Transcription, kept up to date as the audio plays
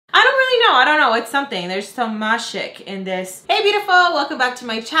I don't know. It's something. There's some magic in this. Hey beautiful, welcome back to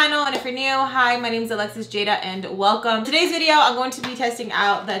my channel. And if you're new, hi, my name is Alexis Jayda and welcome. Today's video, I'm going to be testing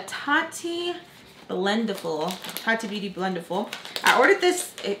out the Tati Blendiful, Tati Beauty Blendiful. I ordered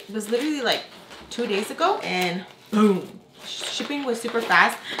this, it was literally like 2 days ago and boom. Shipping was super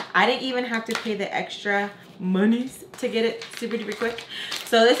fast. I didn't even have to pay the extra monies to get it super duper quick.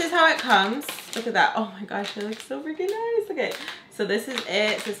 So this is how it comes. Look at that. Oh my gosh, it looks so freaking nice. Okay, so this is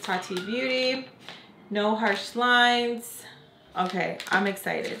it. It says Tati Beauty. No harsh lines. Okay, I'm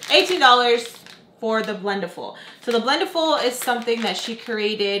excited. $18 for the Blendiful. So the Blendiful is something that she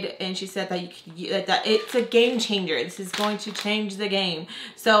created, and she said that you could, that it's a game changer. This is going to change the game.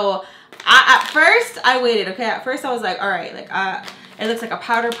 So at first I waited. Okay, at first I was like, all right, like it looks like a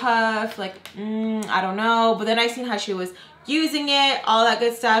powder puff, like I don't know. But then I seen how she was using it, all that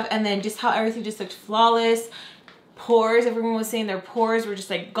good stuff, and then just how everything just looked flawless. Pores, everyone was saying their pores were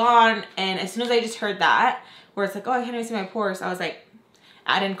just like gone. And as soon as I just heard that, where it's like, oh, I can't even see my pores, I was like,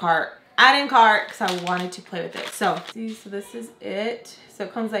 add in cart, because I wanted to play with it. So see, so this is it. So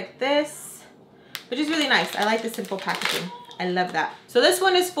it comes like this, which is really nice. I like the simple packaging. I love that. So this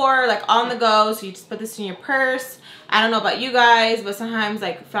one is for like on the go. So you just put this in your purse. I don't know about you guys, but sometimes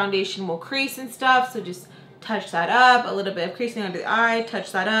like foundation will crease and stuff. So just touch that up. A little bit of creasing under the eye,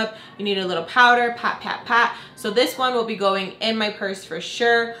 touch that up. You need a little powder, pat, pat, pat. So this one will be going in my purse for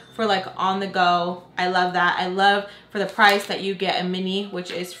sure for like on the go. I love that. I love for the price that you get a mini, which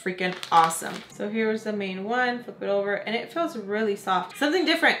is freaking awesome. So here's the main one, flip it over, and it feels really soft. Something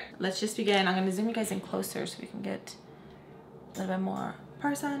different. Let's just begin. I'm gonna zoom you guys in closer so we can get a little bit more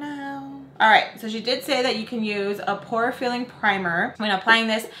personal. All right, so she did say that you can use a pore filling primer when applying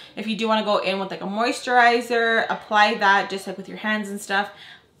this. If you do want to go in with like a moisturizer, apply that just like with your hands and stuff.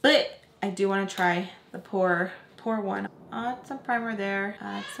 But I do want to try the pore one. Add some primer there,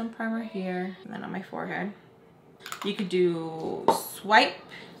 add some primer here, and then on my forehead. You could do swipe,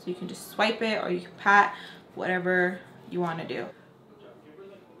 so you can just swipe it, or you can pat, whatever you want to do.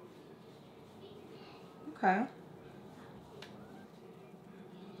 Okay.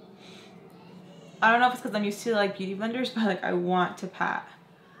 I don't know if it's because I'm used to like beauty blenders, but like I want to pat.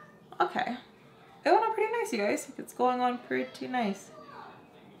 Okay. It went on pretty nice, you guys. It's going on pretty nice.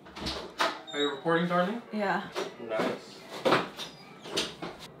 Are you recording, darling? Yeah. Nice.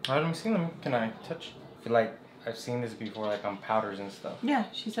 I haven't seen them. Can I touch? I feel like I've seen this before, like on powders and stuff. Yeah,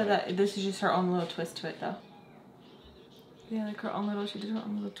 she said that this is just her own little twist to it though. Yeah, like her own little, she did her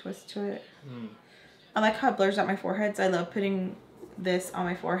own little twist to it. I like how it blurs out my forehead, so I love putting this on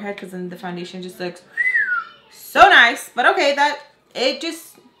my forehead because then the foundation just looks so nice. But okay, that it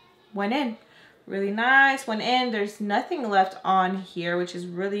just went in really nice, went in. There's nothing left on here, which is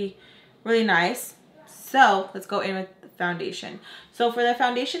really nice. So let's go in with the foundation. So for the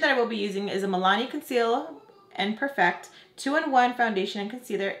foundation that I will be using is a Milani Conceal and Perfect 2-in-1 foundation and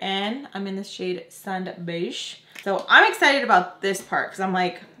concealer, and I'm in the shade Sand Beige. So I'm excited about this part because I'm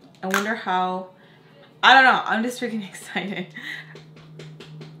like, I wonder how, I don't know, I'm just freaking excited.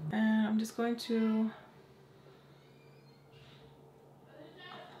 And I'm just going to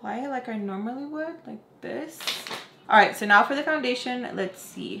apply it like I normally would, like this. All right, so now for the foundation, let's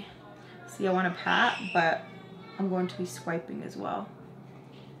see. See, I want to pat, but I'm going to be swiping as well.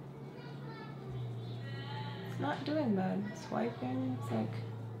 It's not doing bad. Swiping, it's like,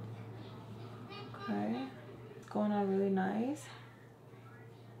 okay. It's going on really nice.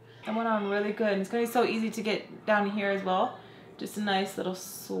 That went on really good. And it's going to be so easy to get down here as well. Just a nice little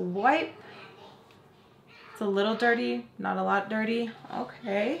swipe. It's a little dirty, not a lot dirty.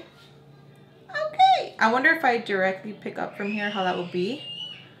 Okay. Okay. I wonder if I directly pick up from here, how that will be.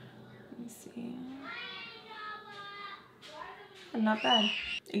 Let me see. Not bad.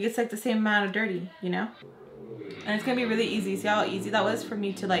 It gets like the same amount of dirty, you know? And it's going to be really easy. See how easy that was for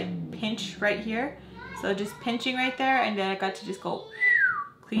me to like pinch right here? So just pinching right there, and then I got to just go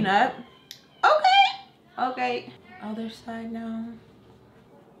clean up. Okay. Okay. Other side now.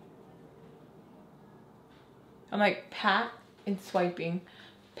 I'm like pat and swiping,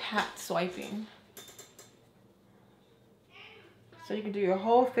 pat swiping. So you can do your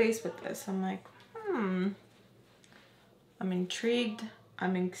whole face with this. I'm like, I'm intrigued.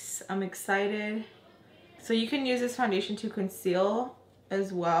 I'm excited. So you can use this foundation to conceal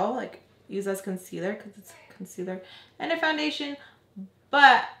as well, like use as concealer because it's concealer and a foundation.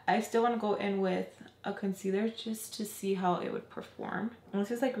 But I still want to go in with a concealer just to see how it would perform. And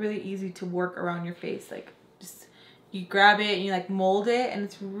this is like really easy to work around your face. Like just you grab it and you like mold it, and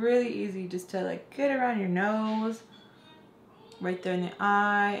it's really easy just to like get around your nose, right there in the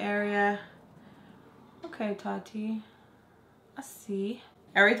eye area. Okay, Tati, I see.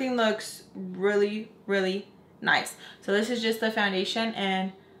 Everything looks really, really nice. So this is just the foundation,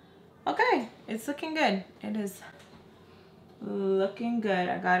 and okay, it's looking good. It is looking good.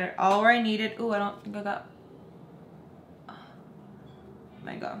 I got it all where I needed. Oh, I don't think I got, oh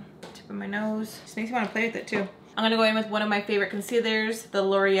my god, tip of my nose. Just makes me want to play with it too. I'm gonna go in with one of my favorite concealers, the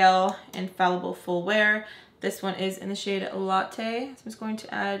L'Oreal Infallible Full Wear. This one is in the shade Latte. So I'm just going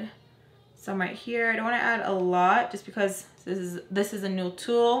to add some right here. I don't want to add a lot just because this is a new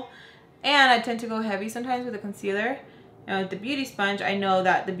tool, and I tend to go heavy sometimes with a concealer. And with the beauty sponge, I know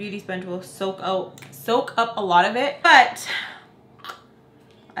that the beauty sponge will soak up a lot of it, but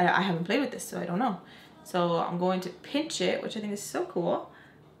I haven't played with this, so I don't know. So I'm going to pinch it, which I think is so cool,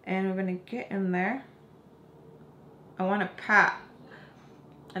 and we're gonna get in there. I want to pat.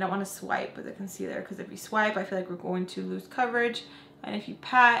 I don't want to swipe with a concealer, because if you swipe, I feel like we're going to lose coverage, and if you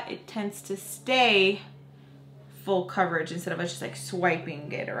pat, it tends to stay full coverage instead of us just like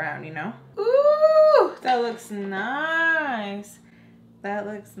swiping it around, you know? Ooh, that looks nice. That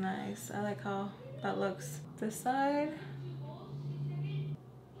looks nice. I like how that looks. This side.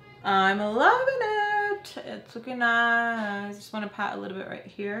 I'm loving it. It's looking nice. Just want to pat a little bit right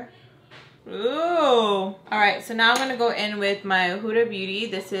here. Ooh. Alright, so now I'm going to go in with my Huda Beauty.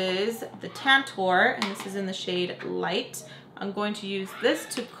 This is the Tantour, and this is in the shade Light. I'm going to use this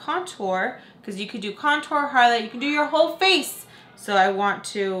to contour, because you could do contour, highlight, you can do your whole face. So I want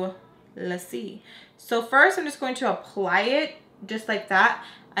to, let's see. So first I'm just going to apply it just like that.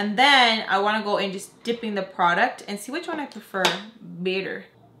 And then I want to go in just dipping the product and see which one I prefer better.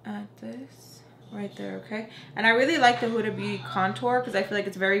 Add this right there, okay? And I really like the Huda Beauty contour because I feel like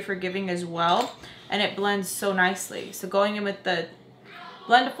it's very forgiving as well. And it blends so nicely. So going in with the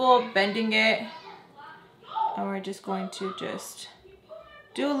Blendiful, bending it. And we're just going to just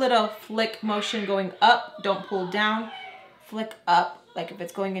do a little flick motion going up. Don't pull down. Flick up, like if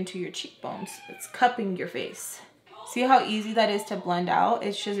it's going into your cheekbones. It's cupping your face. See how easy that is to blend out?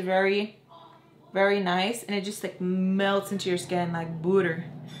 It's just very, very nice. And it just like melts into your skin like butter.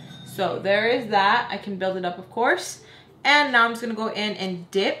 So there is that. I can build it up, of course. And now I'm just going to go in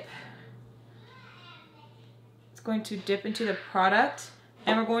and dip. It's going to dip into the product.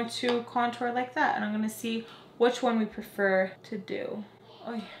 And we're going to contour like that. And I'm going to see which one we prefer to do.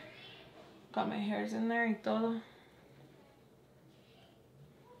 Oh, got my hairs in there y todo.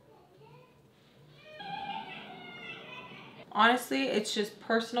 Honestly, it's just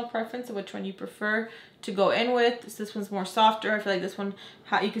personal preference of which one you prefer to go in with. This one's more softer. I feel like this one,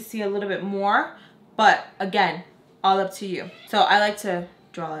 you can see a little bit more. But again, all up to you. So I like to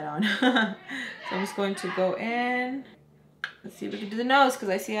draw it on. So I'm just going to go in. Let's see if we can do the nose, because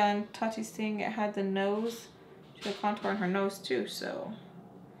I see on Tati's thing it had the nose. She had contour on her nose too, so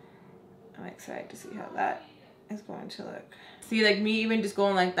I'm excited to see how that is going to look. See, like me even just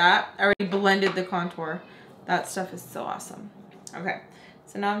going like that, I already blended the contour. That stuff is so awesome. Okay,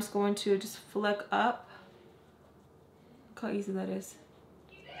 so now I'm just going to just flick up. Look how easy that is.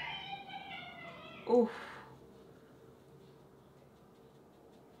 Ooh.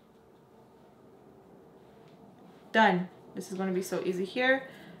 Done. This is going to be so easy here.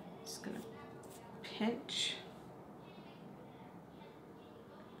 Just going to pinch.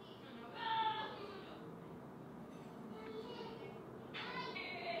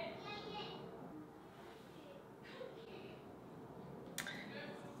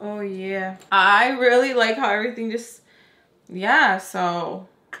 Oh yeah. I really like how everything just, yeah, so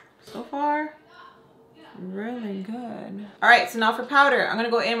far, really good. All right, so now for powder, I'm gonna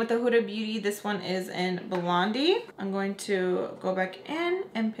go in with the Huda Beauty. This one is in Blondie. I'm going to go back in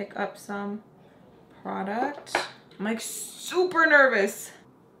and pick up some product. I'm like super nervous.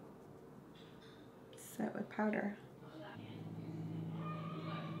 Set with powder.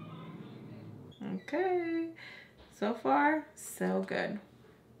 Okay, so far, so good.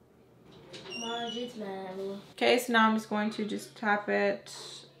 Okay, so now I'm just going to just tap it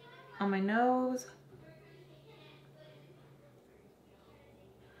on my nose.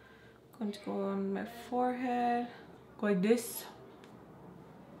 Going to go on my forehead, go like this.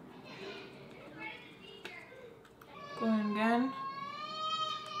 Going again.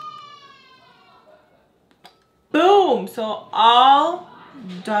 Boom! So all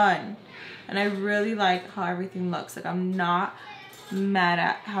done. And I really like how everything looks. Like I'm not mad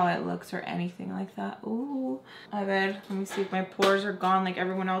at how it looks or anything like that. Ooh. I bet. Let me see if my pores are gone like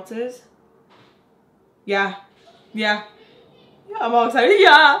everyone else's. Yeah. Yeah. Yeah, I'm all excited.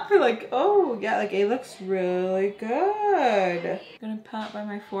 Yeah. Like, oh, yeah, like it looks really good. I'm gonna pat by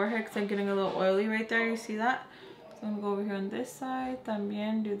my forehead because I'm getting a little oily right there. You see that? So I'm gonna go over here on this side.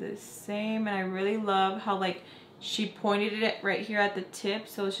 También do the same. And I really love how like she pointed it right here at the tip,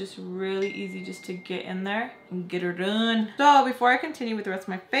 so it's just really easy just to get in there and get her done. So before I continue with the rest of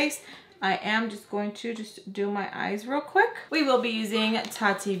my face, I am just going to just do my eyes real quick. We will be using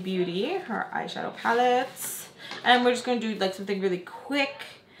Tati Beauty, her eyeshadow palettes. And we're just gonna do like something really quick.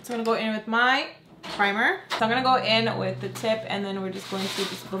 So I'm gonna go in with my primer. So I'm gonna go in with the tip and then we're just going to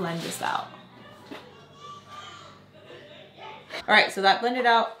just blend this out. All right, so that blended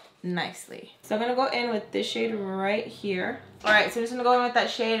out nicely. So I'm gonna go in with this shade right here. All right, so I'm just gonna go in with that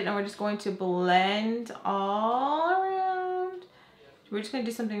shade and we're just going to blend all around. We're just gonna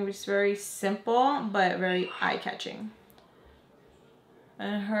do something just very simple, but very eye-catching.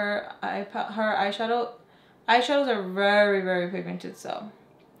 And her eyeshadows are very, very pigmented, so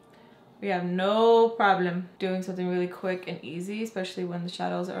we have no problem doing something really quick and easy, especially when the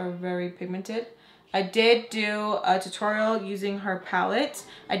shadows are very pigmented. I did do a tutorial using her palette.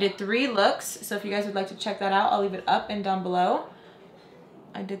 I did 3 looks, so if you guys would like to check that out, I'll leave it up and down below.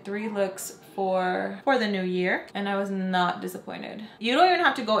 I did 3 looks for the new year and I was not disappointed. You don't even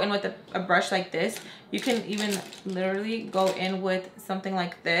have to go in with a brush like this. You can even literally go in with something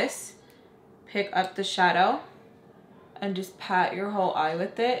like this, pick up the shadow and just pat your whole eye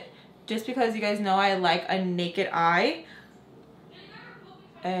with it. Just because you guys know I like a naked eye.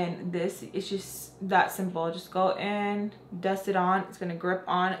 And this is just that simple. Just go in, dust it on. It's gonna grip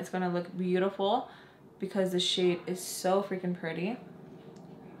on. It's gonna look beautiful because the shade is so freaking pretty.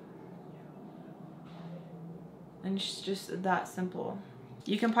 And it's just that simple.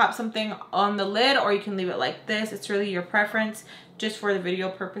 You can pop something on the lid or you can leave it like this. It's really your preference. Just for the video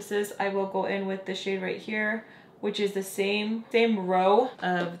purposes, I will go in with the shade right here, which is the same row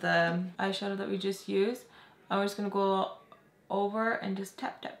of the eyeshadow that we just used. I'm just gonna go over and just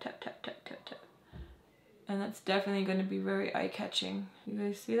tap, tap, tap, tap, tap, tap, tap. And that's definitely gonna be very eye-catching. You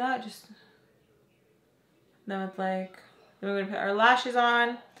guys see that? Just then with like, then we're gonna put our lashes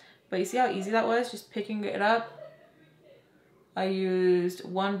on. But you see how easy that was? Just picking it up. I used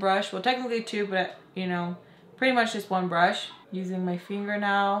 1 brush, well technically 2, but you know, pretty much just 1 brush. Using my finger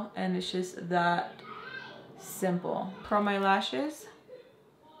now, and it's just that simple. Curl my lashes.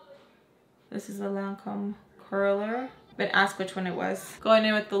 This is the Lancome curler. Been asked which one it was. Going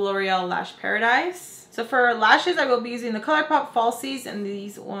in with the L'Oreal Lash Paradise. So for lashes, I will be using the Colourpop Falsies, and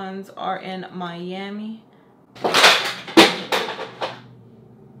these ones are in Miami.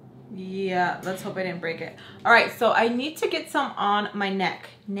 Yeah, let's hope I didn't break it. All right, so I need to get some on my neck.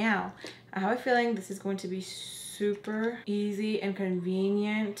 Now, I have a feeling this is going to be super easy and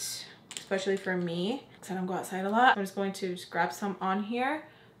convenient, especially for me, because I don't go outside a lot. I'm just going to just grab some on here,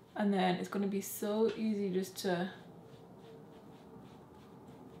 and then it's going to be so easy just to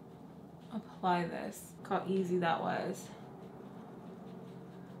apply this. Look how easy that was.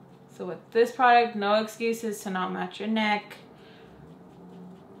 So with this product, no excuses to not match your neck,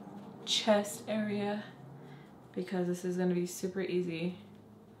 chest area, because this is going to be super easy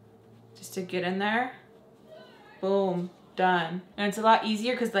just to get in there. Boom, done. And it's a lot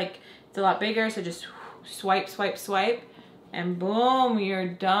easier because like it's a lot bigger, so just swipe, swipe, swipe, and boom, you're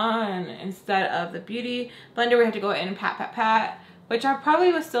done. Instead of the beauty blender, we have to go in and pat, pat, pat, which I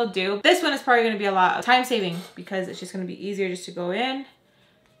probably will still do. This one is probably going to be a lot of time saving because it's just going to be easier just to go in,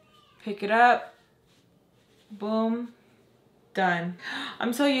 pick it up, boom, done.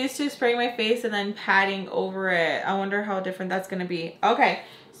 I'm so used to spraying my face and then patting over it. I wonder how different that's going to be. Okay,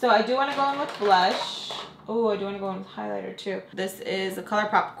 so I do want to go in with blush. Oh, I do want to go in with highlighter too. This is the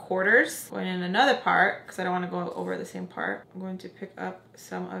Colourpop Quarters. Going in another part because I don't want to go over the same part. I'm going to pick up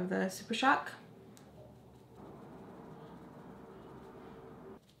some of the Super Shock.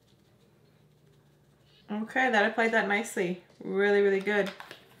 Okay, that applied that nicely. Really, really good.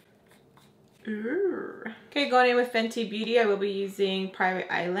 Ooh. Okay, going in with Fenty Beauty, I will be using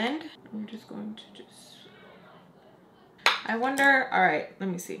Private Island. I'm just going to I wonder, all right, let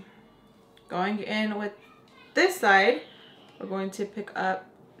me see. Going in with this side, we're going to pick up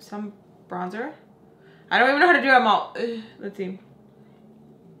some bronzer. I don't even know how to do them all. Let's see.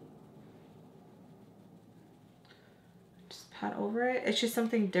 Just pat over it. It's just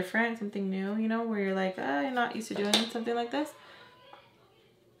something different, something new, you know, where you're like, you're not used to doing something like this.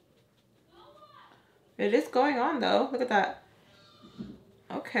 It is going on though. Look at that.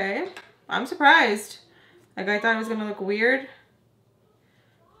 Okay. I'm surprised. Like I thought it was gonna look weird.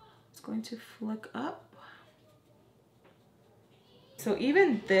 It's going to flick up. So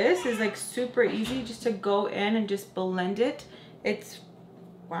even this is like super easy just to go in and just blend it. It's,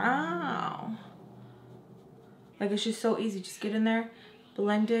 wow. Like it's just so easy. Just get in there,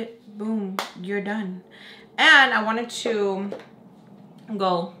 blend it, boom, you're done. And I wanted to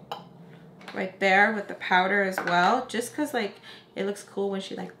go right there with the powder as well, just because like it looks cool when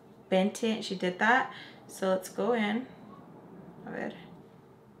she like bent it and she did that. So let's go in. A ver.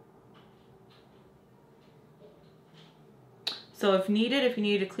 So if needed, if you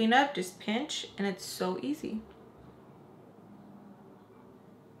need to clean up, just pinch, and it's so easy.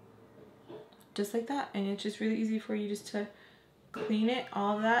 Just like that, and it's just really easy for you just to clean it,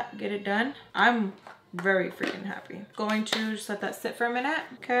 all of that, get it done. I'm very freaking happy. Going to just let that sit for a minute.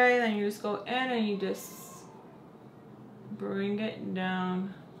 Okay, then you just go in and you just bring it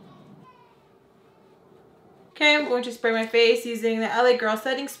down. Okay, I'm going to spray my face using the LA Girl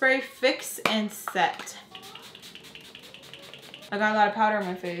Setting Spray Fix and Set. I got a lot of powder on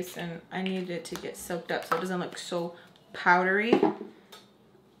my face and I need it to get soaked up so it doesn't look so powdery.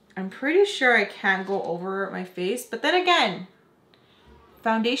 I'm pretty sure I can't go over my face, but then again,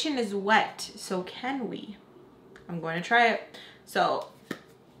 foundation is wet, so can we? I'm going to try it. So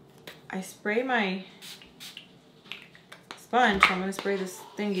I spray my sponge, so I'm going to spray this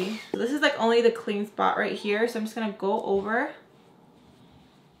thingy. So this is like only the clean spot right here, so I'm just going to go over,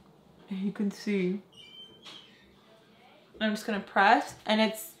 and you can see. I'm just gonna press, and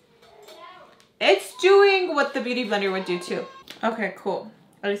it's doing what the Beauty Blender would do too. Okay, cool.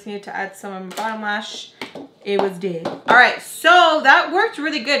 I just needed to add some of my bottom lash. It was dead. All right, so that worked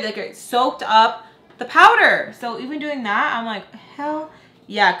really good. Like it soaked up the powder. So even doing that, I'm like, hell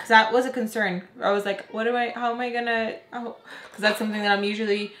yeah, because that was a concern. I was like, how am I gonna, because that's something that I'm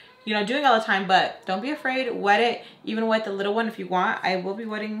usually, you know, doing all the time, but don't be afraid, wet it. Even wet the little one if you want. I will be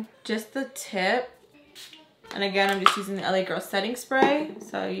wetting just the tip. And again, I'm just using the LA Girl Setting Spray.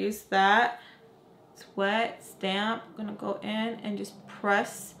 So I use that. It's wet, stamp. I'm gonna go in and just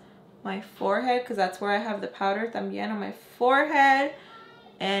press my forehead because that's where I have the powder también on my forehead.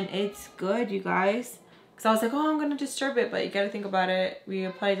 And it's good, you guys. Because I was like, oh, I'm gonna disturb it, but you gotta think about it. We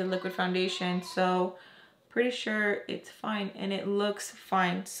applied the liquid foundation, so pretty sure it's fine. And it looks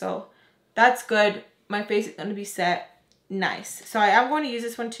fine, so that's good. My face is gonna be set nice. So I am going to use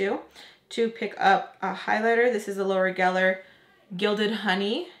this one too, to pick up a highlighter. This is a Laura Geller Gilded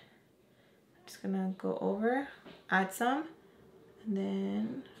Honey. I'm just gonna go over, add some, and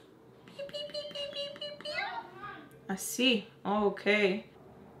then beep, beep, beep, beep, beep, beep, beep. I see. Okay.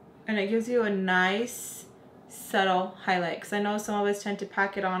 And it gives you a nice subtle highlight, because I know some of us tend to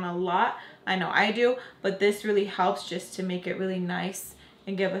pack it on a lot. I know I do, but this really helps just to make it really nice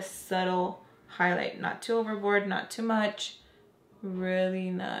and give a subtle highlight. Not too overboard, not too much. Really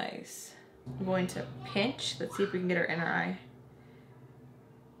nice. I'm going to pinch. Let's see if we can get her inner eye.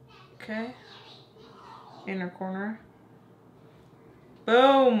 Okay. Inner corner.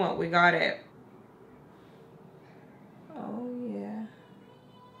 Boom! We got it. Oh yeah.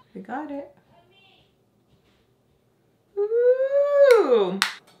 We got it. Ooh!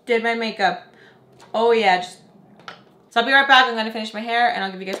 Did my makeup. Oh yeah. So I'll be right back. I'm going to finish my hair and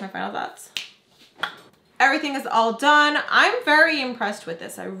I'll give you guys my final thoughts. Everything is all done. I'm very impressed with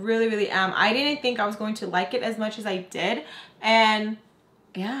this. I really, really am. I didn't think I was going to like it as much as I did. And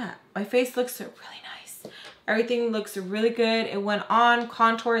yeah, my face looks really nice. Everything looks really good. It went on,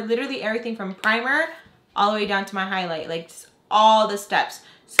 contour, literally everything from primer all the way down to my highlight, like just all the steps.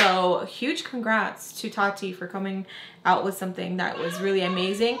 So huge congrats to Tati for coming out with something that was really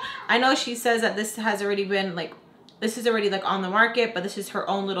amazing. I know she says that this has already been like, this is already like on the market, but this is her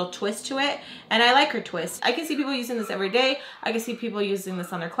own little twist to it. And I like her twist. I can see people using this every day. I can see people using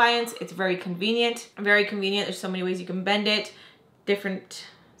this on their clients. It's very convenient, very convenient. There's so many ways you can bend it, different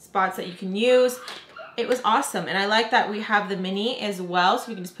spots that you can use. It was awesome. And I like that we have the mini as well. So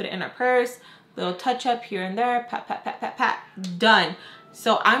we can just put it in our purse, little touch up here and there, pat, pat, pat, pat, pat, done.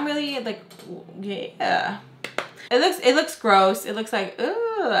 So I'm really like, yeah. It looks gross. It looks like,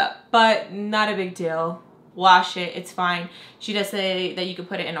 ugh, but not a big deal. Wash it, it's fine. She does say that you can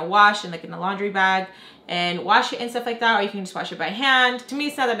put it in a wash and like in a laundry bag and wash it and stuff like that, or you can just wash it by hand. To me,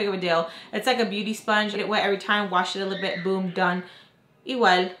 it's not that big of a deal. It's like a beauty sponge. Get it wet every time, wash it a little bit, boom, done.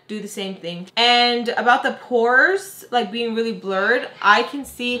 Igual, do the same thing. And about the pores like being really blurred, I can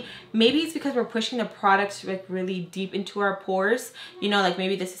see maybe it's because we're pushing the product like really deep into our pores. You know, like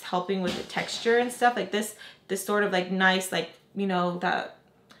maybe this is helping with the texture and stuff. Like this sort of like nice, like, you know, that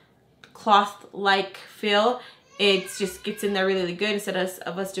cloth-like feel. It just gets in there really, really good instead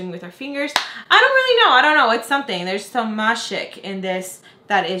of us doing with our fingers. I don't really know. I don't know. It's something. There's some magic in this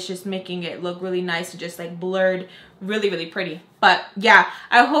that is just making it look really nice and just like blurred, really, really pretty. But yeah,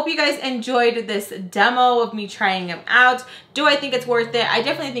 I hope you guys enjoyed this demo of me trying them out. Do I think it's worth it? I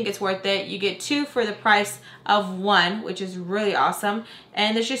definitely think it's worth it. You get 2 for the price of 1, which is really awesome.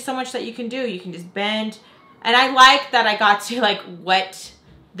 And there's just so much that you can do. You can just bend. And I like that I got to like wet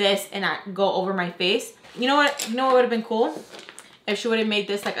this and not go over my face. You know what would have been cool? If she would have made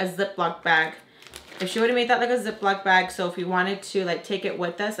this like a Ziploc bag. If she would have made that like a Ziploc bag, so if we wanted to like take it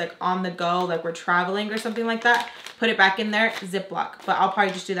with us, like on the go, like we're traveling or something like that, put it back in there, Ziploc. But I'll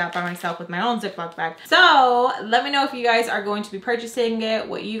probably just do that by myself with my own Ziploc bag. So let me know if you guys are going to be purchasing it,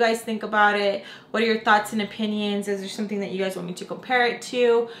 what you guys think about it. What are your thoughts and opinions? Is there something that you guys want me to compare it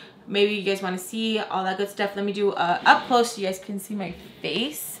to? Maybe you guys want to see all that good stuff. Let me do up close so you guys can see my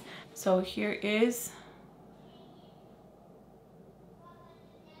face. So here is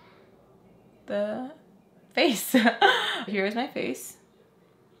the face. Here is my face,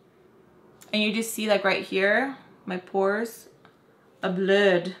 and you just see like right here my pores of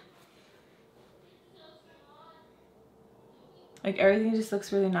blood. Like everything just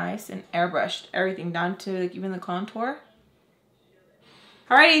looks really nice and airbrushed, everything down to like even the contour.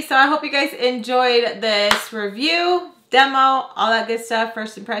 Alrighty, so I hope you guys enjoyed this review, demo, all that good stuff,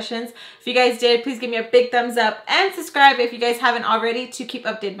 first impressions. If you guys did, please give me a big thumbs up and subscribe if you guys haven't already to keep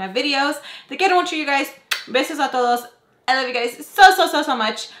updated my videos. Te quiero mucho, you guys. Besos a todos. I love you guys so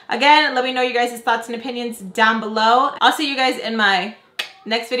much. Again, let me know you guys' thoughts and opinions down below. I'll see you guys in my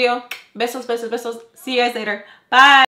next video. Besos, besos, besos. See you guys later. Bye.